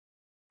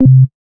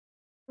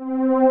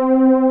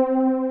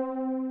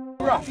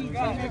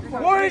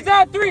Warriors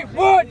on three.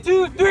 1,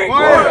 2, 3.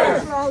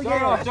 Warriors.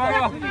 Start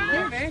off.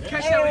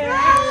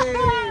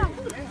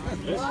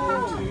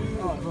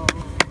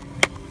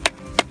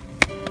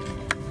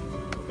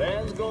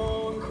 Band's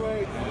going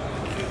crazy.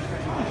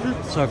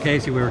 So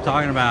Casey, we were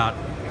talking about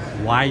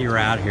why you're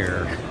out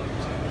here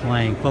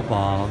playing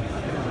football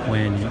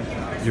when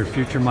your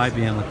future might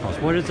be in lacrosse.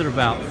 What is it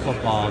about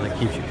football that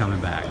keeps you coming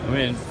back? I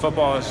mean,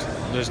 football is,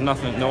 there's no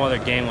other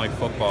game like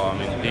football. I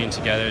mean, being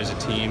together as a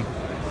team,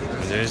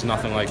 there is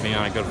nothing like being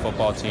on a good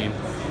football team.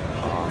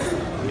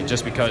 I mean,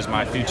 just because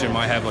my future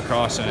might have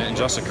lacrosse in it, and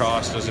just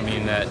lacrosse, doesn't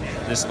mean that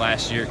this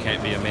last year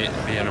can't be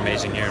an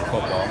amazing year in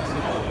football.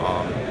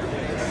 I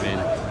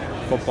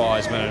mean, football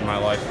has been in my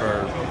life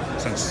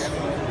since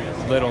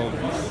little,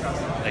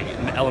 like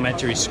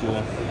elementary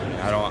school.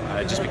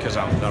 Just because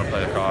I'm going to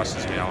play lacrosse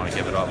doesn't mean I want to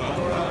give it up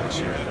this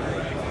year.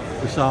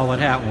 We saw what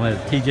happened with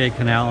TJ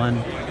Cannellan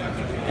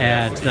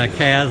at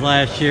Cavs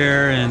last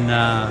year, and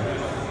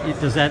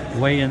does that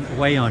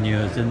weigh on you?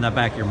 Is it in the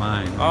back of your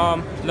mind?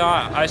 No,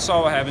 I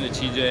saw what happened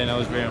to TJ, and I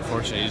was very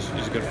unfortunate.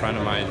 He's a good friend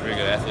of mine. He's a very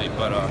good athlete,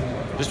 but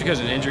just because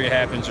an injury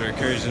happens or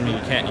occurs doesn't mean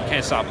you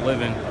can't stop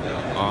living.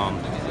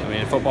 I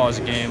mean, football is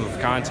a game of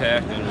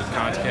contact, and with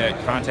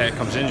contact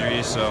comes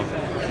injuries. So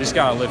you just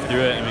gotta live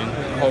through it. I mean,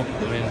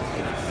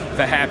 if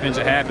it happens,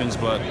 it happens,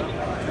 but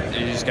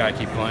you just gotta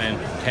keep playing.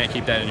 Can't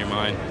keep that in your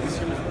mind.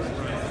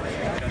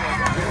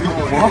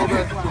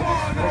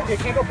 You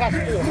can't go past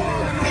the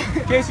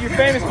field. Casey, you're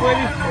famous, buddy.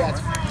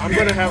 I'm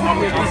gonna have